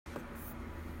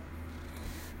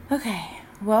Okay,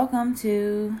 welcome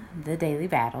to the Daily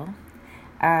Battle.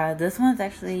 This one's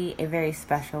actually a very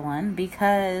special one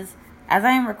because as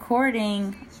I'm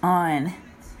recording on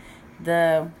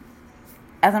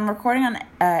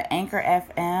Anchor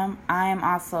FM, I am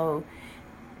also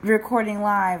recording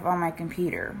live on my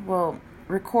computer. Well,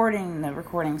 recording the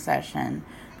recording session.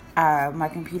 My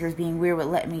computer's being weird with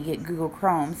letting me get Google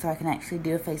Chrome so I can actually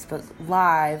do a Facebook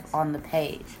Live on the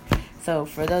page. So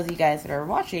for those of you guys that are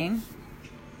watching,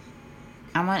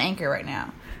 I'm on Anchor right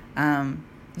now. I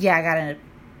got a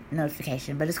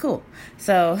notification, but it's cool.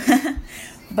 So,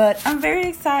 but I'm very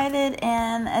excited,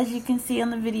 and as you can see on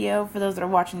the video, for those that are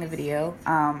watching the video,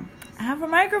 I have a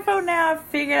microphone now. I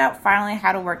figured out finally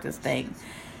how to work this thing.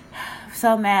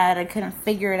 So mad I couldn't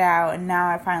figure it out, and now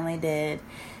I finally did.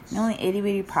 The only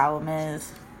itty-bitty problem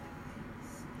is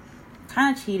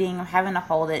kind of cheating. I'm having to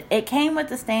hold it. It came with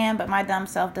the stand, but my dumb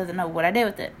self doesn't know what I did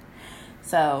with it.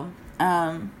 So,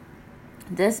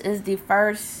 this is the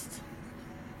first,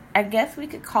 I guess we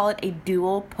could call it a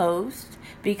dual post,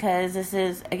 because this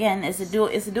is, again, it's a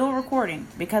dual recording,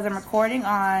 because I'm recording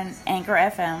on Anchor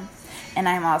FM, and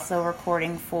I'm also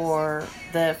recording for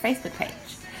the Facebook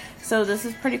page. So this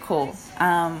is pretty cool.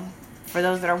 For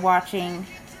those that are watching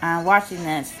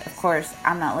this, of course,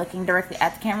 I'm not looking directly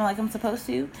at the camera like I'm supposed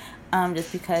to,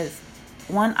 just because,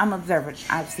 one, I'm observant.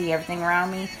 I see everything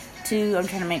around me. Two, I'm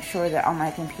trying to make sure that on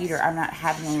my computer I'm not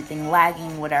having anything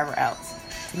lagging, whatever else.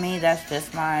 To me, that's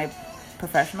just my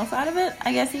professional side of it,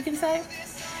 I guess you can say.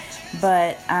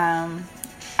 But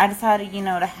I decided,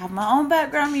 to have my own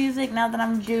background music now that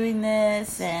I'm doing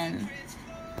this, and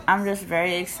I'm just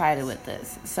very excited with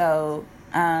this. So,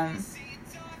 as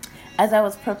I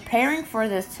was preparing for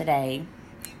this today,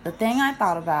 the thing I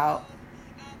thought about,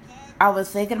 I was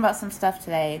thinking about some stuff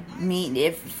today.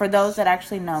 For those that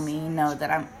actually know me, know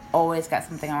that I'm always got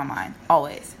something on my mind.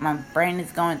 Always. My brain is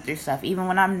going through stuff. Even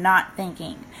when I'm not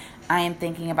thinking, I am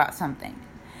thinking about something.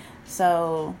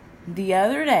 So, the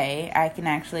other day, I can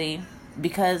actually,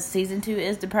 because season 2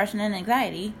 is depression and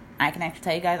anxiety, I can actually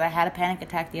tell you guys I had a panic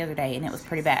attack the other day, and it was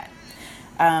pretty bad.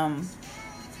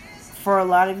 For a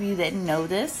lot of you that know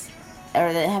this,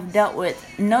 or that have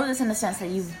know this in the sense that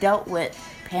you've dealt with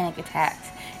panic attacks,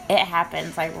 it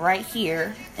happens like right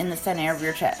here in the center of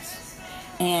your chest.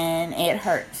 And it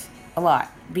hurts a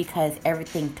lot because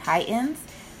everything tightens,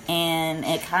 and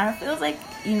it kind of feels like,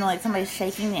 like somebody's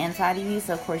shaking the inside of you.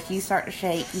 So, of course, you start to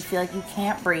shake. You feel like you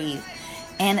can't breathe,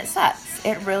 and it sucks.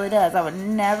 It really does. I would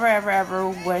never, ever, ever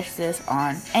wish this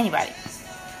on anybody.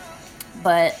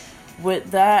 But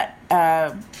with that,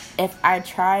 if I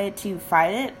tried to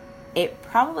fight it, it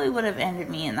probably would have ended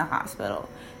me in the hospital.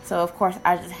 So, of course,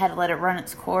 I just had to let it run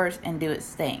its course and do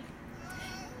its thing.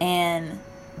 And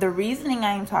the reasoning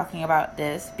I am talking about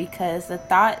this, because the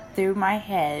thought through my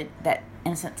head that,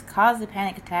 in a sense, caused the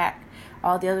panic attack,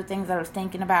 all the other things that I was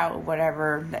thinking about,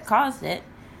 whatever that caused it,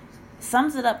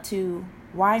 sums it up to,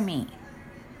 why me?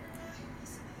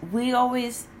 We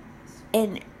always,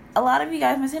 and a lot of you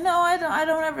guys might say, no, I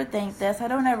don't ever think this, I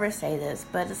don't ever say this,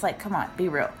 but it's like, come on, be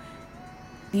real.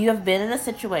 You have been in a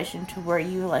situation to where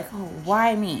you're like, oh,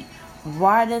 why me?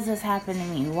 Why does this happen to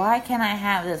me? Why can't I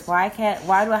have this? Why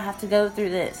do I have to go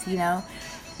through this?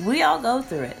 We all go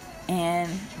through it.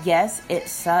 And yes, it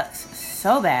sucks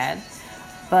so bad,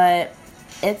 but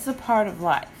it's a part of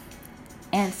life.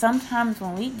 And sometimes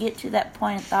when we get to that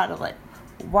point of thought of like,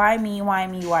 why me, why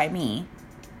me, why me,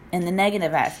 and the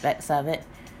negative aspects of it,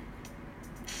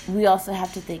 we also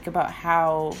have to think about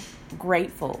how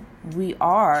grateful we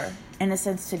are, in a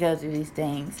sense, to go through these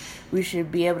things. We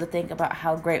should be able to think about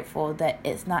how grateful that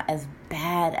it's not as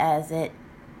bad as it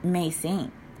may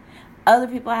seem. Other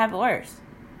people have it worse.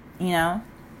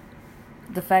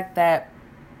 The fact that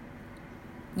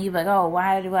you're like, oh,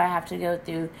 why do I have to go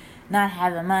through not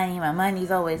having money? My money's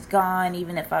always gone,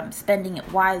 even if I'm spending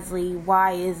it wisely.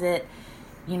 Why is it?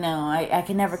 I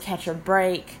can never catch a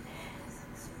break.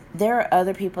 There are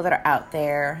other people that are out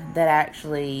there that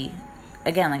actually,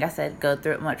 again, like I said, go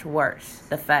through it much worse.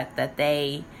 The fact that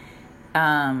they, they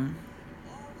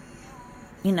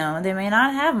may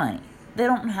not have money. They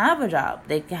don't have a job.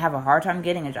 They have a hard time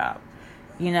getting a job,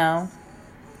 even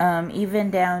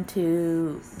down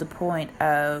to the point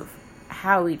of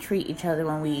how we treat each other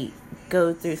when we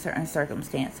go through certain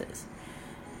circumstances.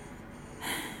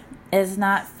 It's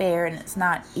not fair and it's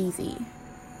not easy,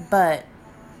 but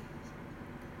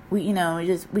we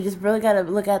just really got to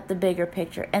look at the bigger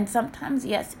picture. And sometimes,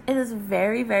 yes, it is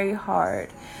very, very hard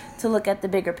to look at the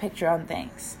bigger picture on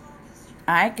things.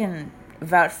 I can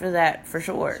vouch for that for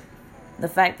sure. The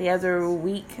fact the other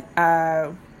week,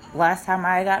 last time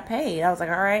I got paid, I was like,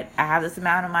 all right, I have this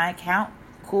amount in my account.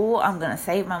 cool. I'm going to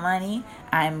save my money.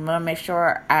 I'm going to make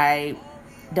sure I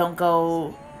don't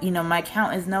go, my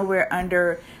account is nowhere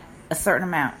under a certain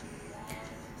amount.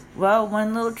 Well,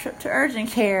 one little trip to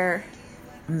urgent care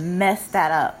messed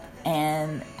that up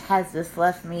and has just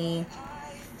left me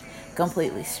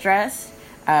completely stressed,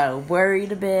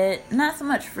 worried a bit, not so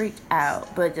much freaked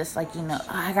out, but just like,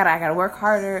 I gotta work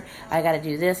harder, I gotta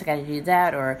do this, I gotta do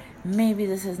that, or maybe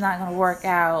this is not gonna work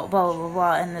out, blah, blah,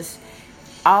 blah, and this,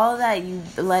 all that, you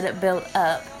let it build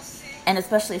up. And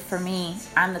especially for me,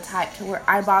 I'm the type to where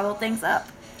I bottle things up.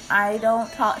 I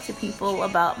don't talk to people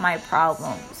about my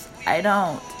problems. I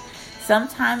don't.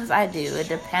 Sometimes I do. It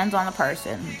depends on the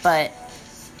person. But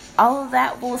all of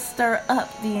that will stir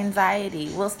up the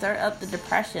anxiety, will stir up the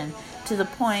depression to the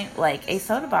point, like a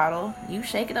soda bottle, you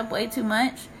shake it up way too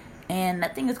much and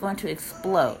that thing is going to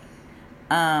explode.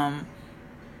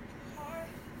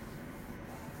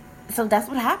 So that's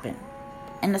what happened.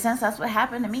 In a sense, that's what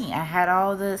happened to me. I had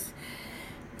all this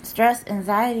stress,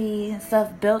 anxiety, and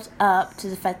stuff built up to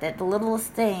the fact that the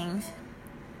littlest things,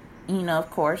 of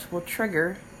course, will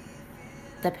trigger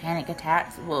the panic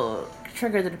attacks, will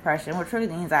trigger the depression, will trigger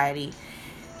the anxiety.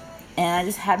 And I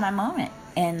just had my moment.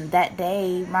 And that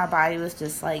day, my body was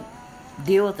just like,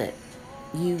 deal with it.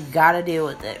 You gotta deal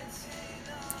with it.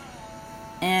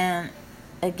 And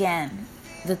again,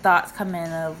 the thoughts come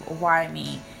in of, why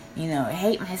me? I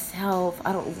hate myself.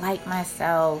 I don't like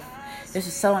myself. This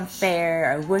is so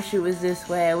unfair. I wish it was this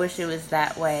way. I wish it was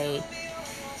that way.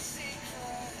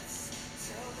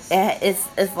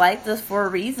 It's like this for a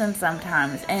reason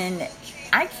sometimes. And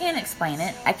I can't explain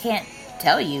it. I can't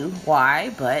tell you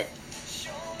why, but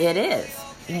it is,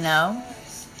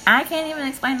 I can't even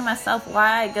explain to myself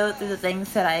why I go through the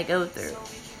things that I go through.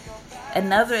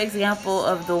 Another example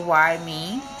of the why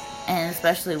me, and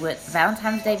especially with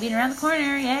Valentine's Day being around the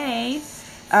corner, yay.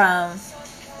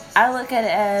 I look at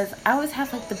it as, I always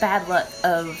have like the bad luck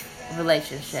of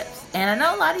relationships. And I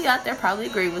know a lot of you out there probably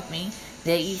agree with me,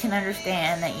 that you can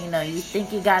understand that, you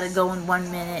think you gotta go in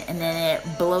 1 minute and then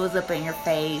it blows up in your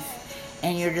face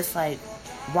and you're just like,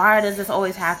 why does this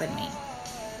always happen to me?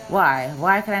 Why?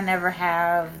 Why can I never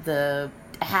have the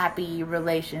happy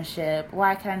relationship?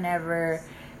 Why can I never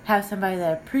have somebody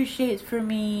that appreciates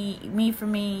me for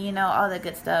me, all that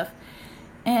good stuff?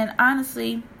 And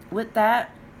honestly, with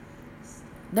that,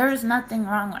 there is nothing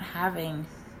wrong with having,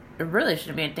 there really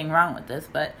shouldn't be anything wrong with this,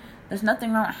 but there's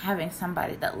nothing wrong with having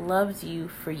somebody that loves you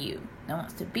for you, that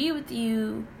wants to be with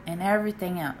you and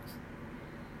everything else.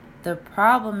 The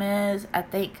problem is, I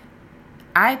think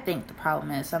the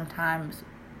problem is sometimes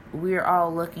we're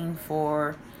all looking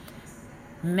for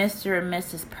Mr. and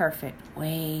Mrs. Perfect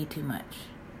way too much.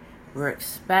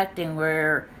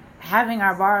 We're having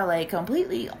our bar laid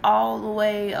completely all the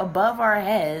way above our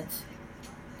heads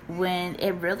when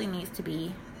it really needs to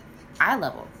be eye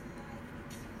level.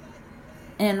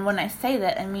 And when I say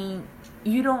that, I mean,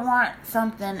 you don't want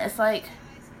something, it's like,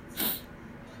 this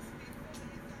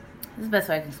is the best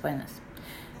way I can explain this.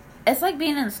 It's like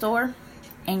being in the store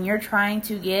and you're trying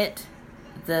to get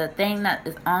the thing that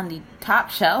is on the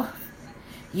top shelf.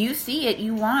 You see it,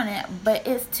 you want it, but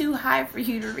it's too high for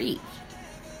you to reach.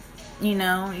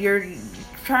 You're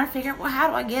trying to figure out, well, how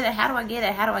do I get it? How do I get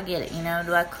it?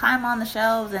 Do I climb on the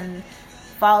shelves and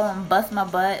fall and bust my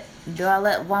butt? Do I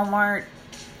let Walmart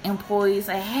employees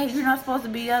say, hey, you're not supposed to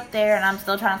be up there, and I'm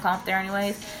still trying to climb up there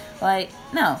anyways? Like,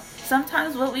 no.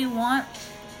 Sometimes what we want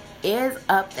is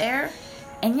up there,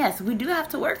 and yes, we do have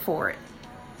to work for it.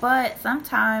 But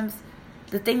sometimes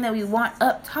the thing that we want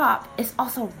up top is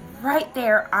also right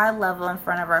there, eye level in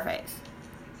front of our face.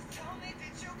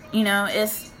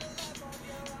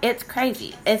 It's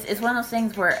crazy. It's one of those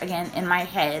things where, again, in my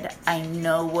head, I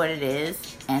know what it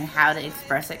is and how to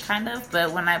express it, kind of.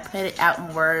 But when I put it out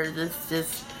in words, it's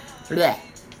just, bleh,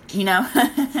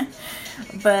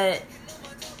 But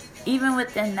even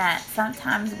within that,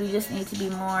 sometimes we just need to be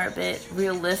a bit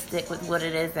realistic with what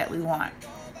it is that we want.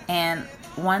 And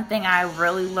one thing I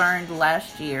really learned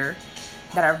last year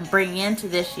that I'm bringing into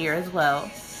this year as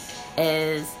well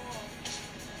is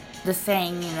the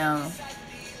saying,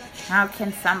 how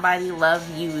can somebody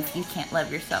love you if you can't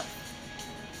love yourself?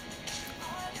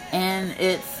 And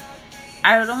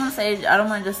I don't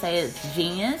want to just say it's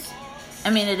genius.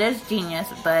 I mean, it is genius,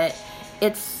 but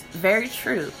it's very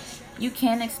true. You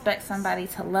can't expect somebody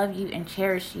to love you and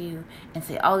cherish you and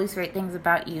say all these great things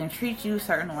about you and treat you a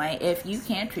certain way if you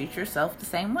can't treat yourself the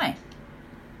same way.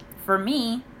 For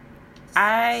me,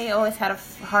 I always had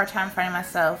a hard time finding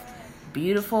myself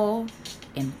beautiful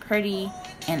and pretty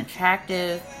and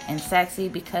attractive and sexy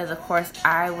because, of course,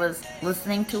 I was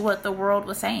listening to what the world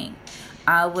was saying.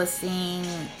 I was seeing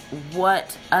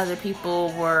what other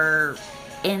people were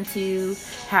into,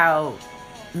 how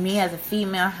me as a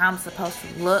female, how I'm supposed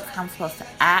to look, how I'm supposed to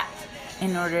act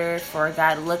in order for a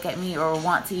guy to look at me or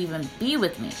want to even be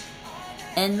with me.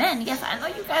 And men, yes, I know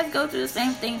you guys go through the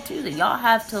same thing too, that y'all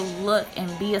have to look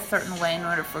and be a certain way in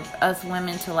order for us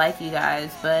women to like you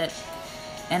guys. But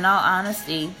in all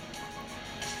honesty,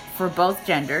 for both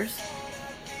genders,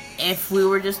 if we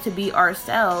were just to be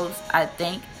ourselves, I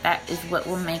think that is what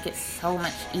will make it so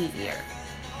much easier.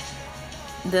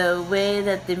 The way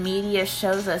that the media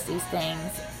shows us these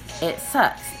things, it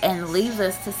sucks and leaves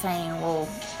us to saying, well,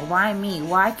 why me?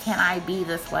 Why can't I be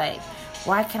this way?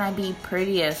 Why can't I be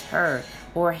pretty as her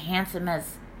or handsome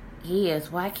as he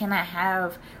is? Why can't I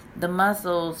have the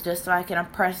muscles just so I can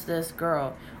impress this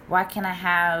girl? Why can't I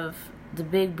have the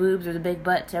big boobs or the big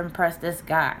butt to impress this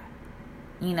guy?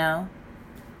 You know?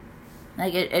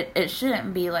 Like, it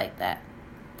shouldn't be like that.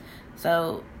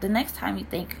 So, the next time you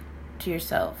think to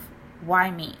yourself,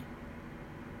 why me?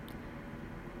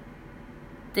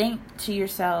 Think to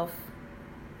yourself,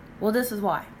 well, this is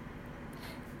why.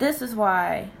 This is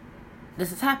why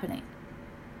this is happening.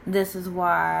 This is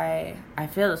why I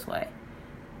feel this way.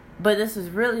 But this is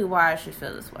really why I should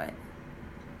feel this way.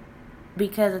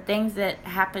 Because the things that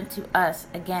happen to us,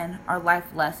 again, are life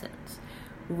lessons.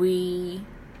 We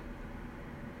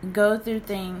go through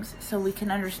things so we can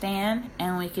understand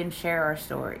and we can share our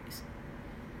stories.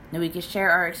 And we can share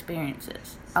our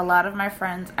experiences. A lot of my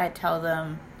friends, I tell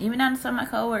them, even on some of my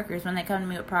coworkers, when they come to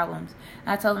me with problems,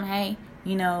 I tell them, hey,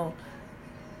 you know,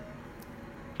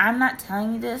 I'm not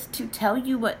telling you this to tell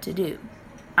you what to do.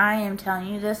 I am telling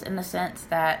you this in the sense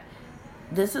that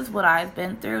this is what I've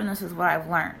been through and this is what I've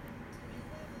learned.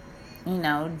 You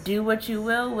know, do what you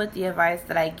will with the advice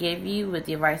that I give you, with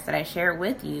the advice that I share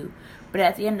with you. But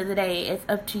at the end of the day, it's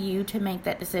up to you to make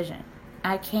that decision.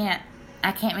 I can't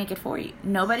make it for you.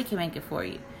 Nobody can make it for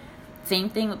you. Same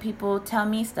thing with people tell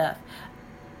me stuff.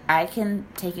 I can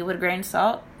take it with a grain of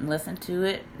salt, listen to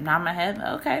it, nod my head.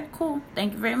 Okay, cool.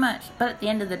 Thank you very much. But at the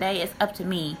end of the day, it's up to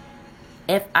me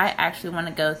if I actually want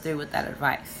to go through with that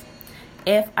advice.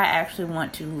 If I actually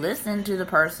want to listen to the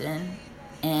person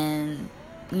and,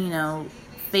 you know,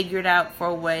 figure it out for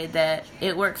a way that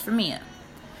it works for me.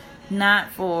 Not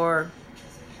for,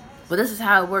 well, this is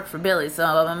how it worked for Billy, so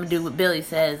I'm going to do what Billy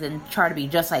says and try to be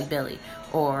just like Billy.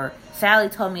 Or Sally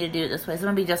told me to do it this way, so I'm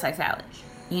going to be just like Sally.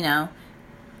 You know?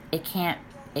 It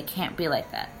can't be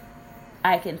like that.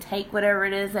 I can take whatever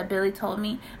it is that Billy told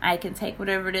me. I can take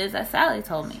whatever it is that Sally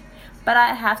told me. But I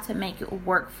have to make it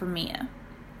work for Mia.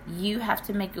 You have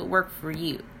to make it work for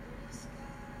you.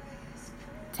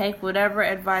 Take whatever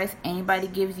advice anybody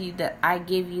gives you, that I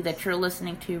give you, that you're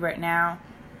listening to right now,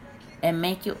 and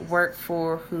make it work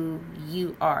for who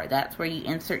you are. That's where you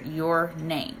insert your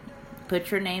name.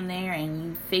 Put your name there and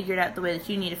you figure it out the way that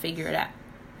you need to figure it out.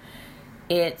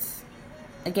 It's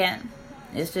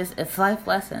life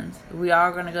lessons. We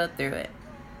are going to go through it.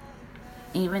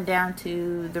 Even down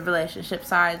to the relationship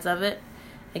sides of it.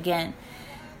 Again,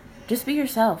 just be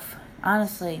yourself,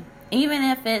 honestly. Even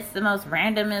if it's the most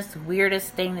randomest,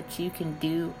 weirdest thing that you can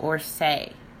do or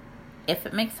say. If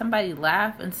it makes somebody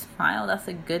laugh and smile, that's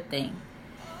a good thing.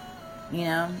 You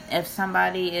know, if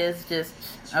somebody is just,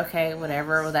 okay,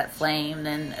 whatever, with that flame,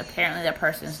 then apparently that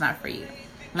person is not for you.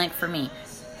 Like for me,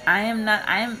 I am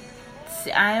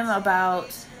about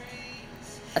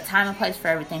a time and place for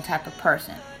everything type of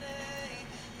person.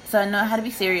 So I know how to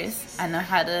be serious. I know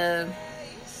how to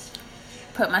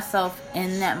put myself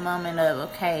in that moment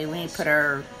of, okay, we need to put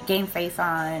our game face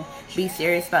on, be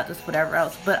serious about this, whatever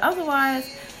else. But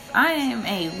otherwise, I am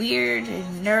a weird,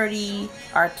 nerdy,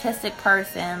 artistic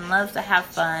person, loves to have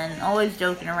fun, always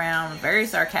joking around, very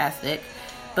sarcastic,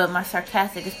 but my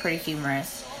sarcastic is pretty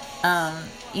humorous.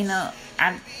 You know,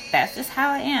 that's just how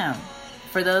I am.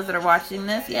 For those that are watching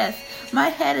this, yes, my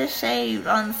head is shaved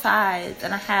on the sides,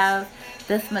 and I have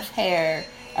this much hair.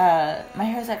 My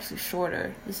hair is actually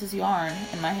shorter. This is yarn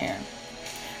in my hair.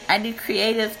 I do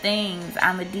creative things.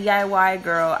 I'm a DIY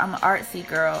girl. I'm an artsy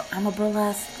girl. I'm a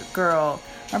burlesque girl.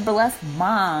 I'm a burlesque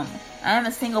mom. I am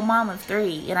a single mom of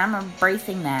 3, and I'm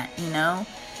embracing that, you know?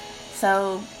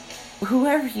 So,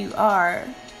 whoever you are,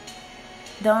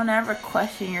 don't ever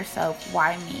question yourself,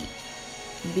 why me?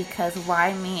 Because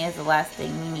why me is the last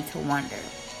thing you need to wonder.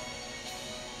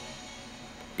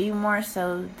 Be more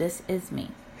so, this is me.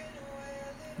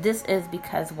 This is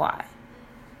because why.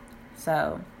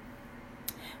 So,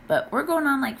 but we're going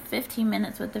on like 15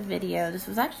 minutes with the video. This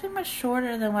was actually much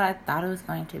shorter than what I thought it was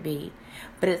going to be.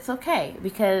 But it's okay,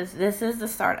 because this is the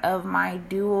start of my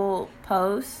dual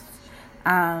posts.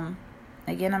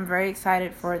 Again, I'm very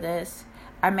excited for this.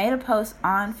 I made a post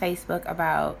on Facebook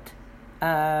about,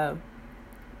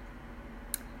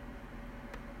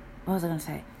 what was I going to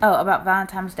say? Oh, about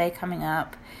Valentine's Day coming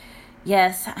up.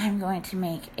 Yes, I'm going to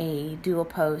make a dual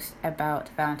post about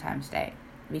Valentine's Day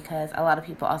because a lot of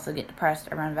people also get depressed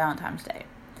around Valentine's Day.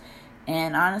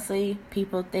 And honestly,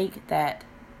 people think that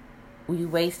we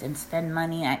waste and spend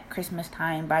money at Christmas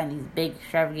time buying these big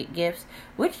extravagant gifts,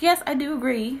 which, yes, I do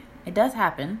agree. It does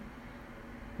happen.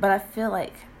 But I feel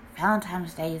like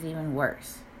Valentine's Day is even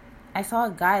worse. I saw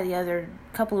a guy the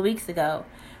couple of weeks ago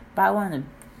buy one of the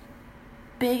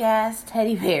big ass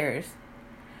teddy bears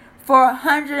for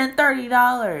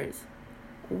 $130.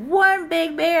 One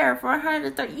big bear for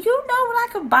 $130. You know what I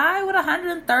could buy with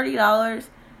 $130?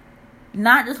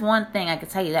 Not just one thing, I can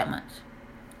tell you that much.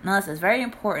 Unless it's very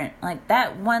important. Like,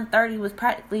 that $130 was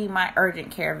practically my urgent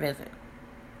care visit.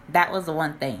 That was the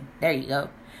one thing. There you go.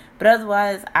 But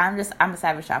otherwise, I'm a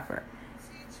savage shopper.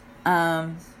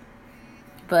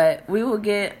 But we will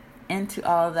get into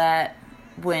all of that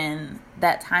when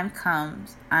that time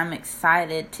comes. I'm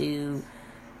excited to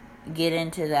get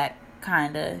into that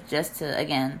kind of just to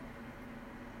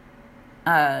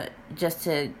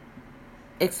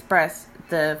express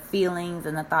the feelings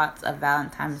and the thoughts of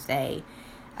Valentine's Day.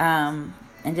 And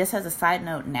just as a side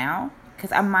note now,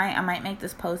 because I might make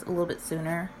this post a little bit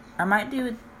sooner. I might do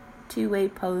a two-way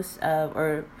post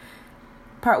or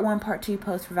part 1, part 2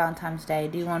 post for Valentine's Day.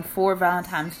 Do one for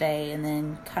Valentine's Day and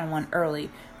then kind of one early.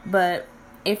 But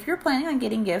if you're planning on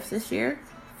getting gifts this year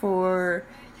for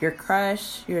your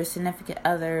crush, your significant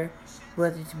other,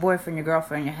 whether it's your boyfriend, your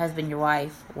girlfriend, your husband, your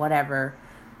wife, whatever,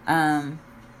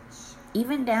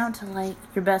 even down to like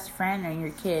your best friend or your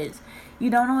kids,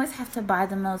 you don't always have to buy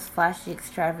the most flashy,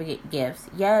 extravagant gifts.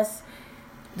 Yes,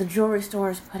 the jewelry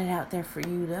stores put it out there for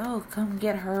you to, come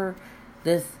get her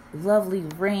this lovely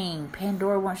ring.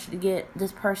 Pandora wants you to get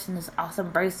this person this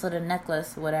awesome bracelet and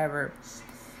necklace, whatever.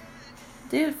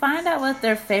 Dude, find out what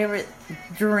their favorite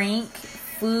drink,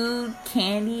 food,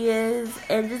 candy is,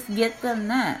 and just get them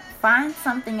that. Find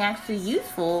something actually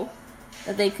useful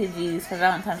that they could use for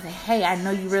Valentine's Day. Hey, I know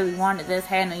you really wanted this.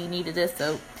 Hey, I know you needed this,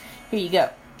 so here you go.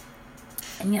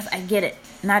 And yes, I get it.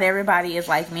 Not everybody is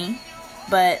like me,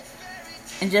 but,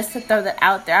 and just to throw that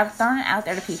out there, I've thrown it out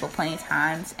there to people plenty of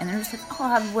times, and they're just like, oh,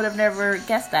 I would have never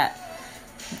guessed that.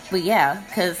 But yeah,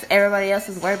 because everybody else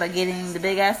is worried about getting the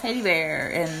big ass teddy bear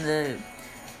and the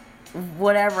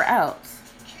whatever else.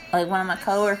 Like, one of my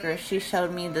coworkers, she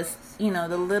showed me this,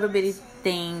 the little bitty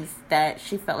things that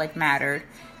she felt like mattered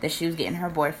that she was getting her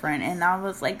boyfriend, and I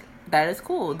was like, that is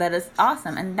cool, that is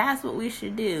awesome, and that's what we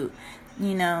should do.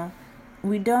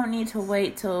 We don't need to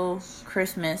wait till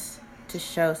Christmas to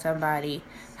show somebody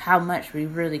how much we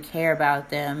really care about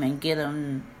them and get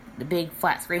them the big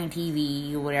flat screen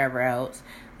TV or whatever else.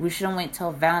 We shouldn't wait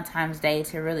till Valentine's Day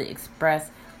to really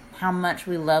express how much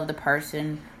we love the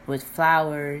person with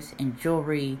flowers and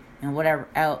jewelry and whatever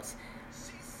else.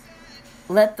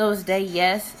 Let those days,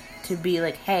 yes, to be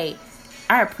like, hey,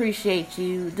 I appreciate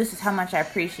you. This is how much I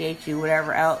appreciate you,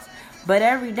 whatever else. But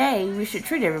every day, we should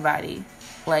treat everybody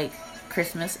like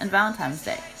Christmas and Valentine's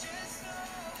Day.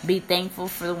 Be thankful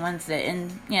for the ones that,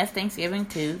 and yes, Thanksgiving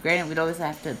too. Granted, we'd always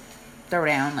have to throw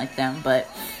down like them, but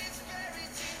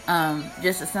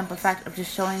just a simple fact of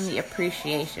just showing the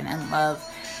appreciation and love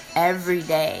every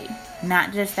day.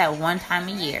 Not just that one time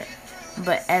a year,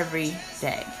 but every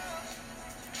day.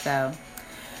 So,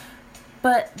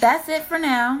 but that's it for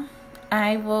now.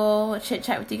 I will chit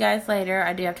chat with you guys later.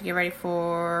 I do have to get ready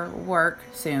for work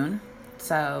soon.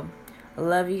 So, I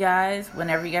love you guys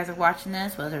whenever you guys are watching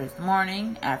this, whether it's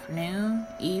morning, afternoon,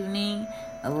 evening,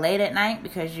 late at night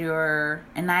because you're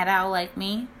a night owl like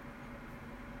me.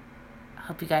 I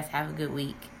hope you guys have a good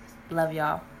week. Love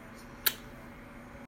y'all.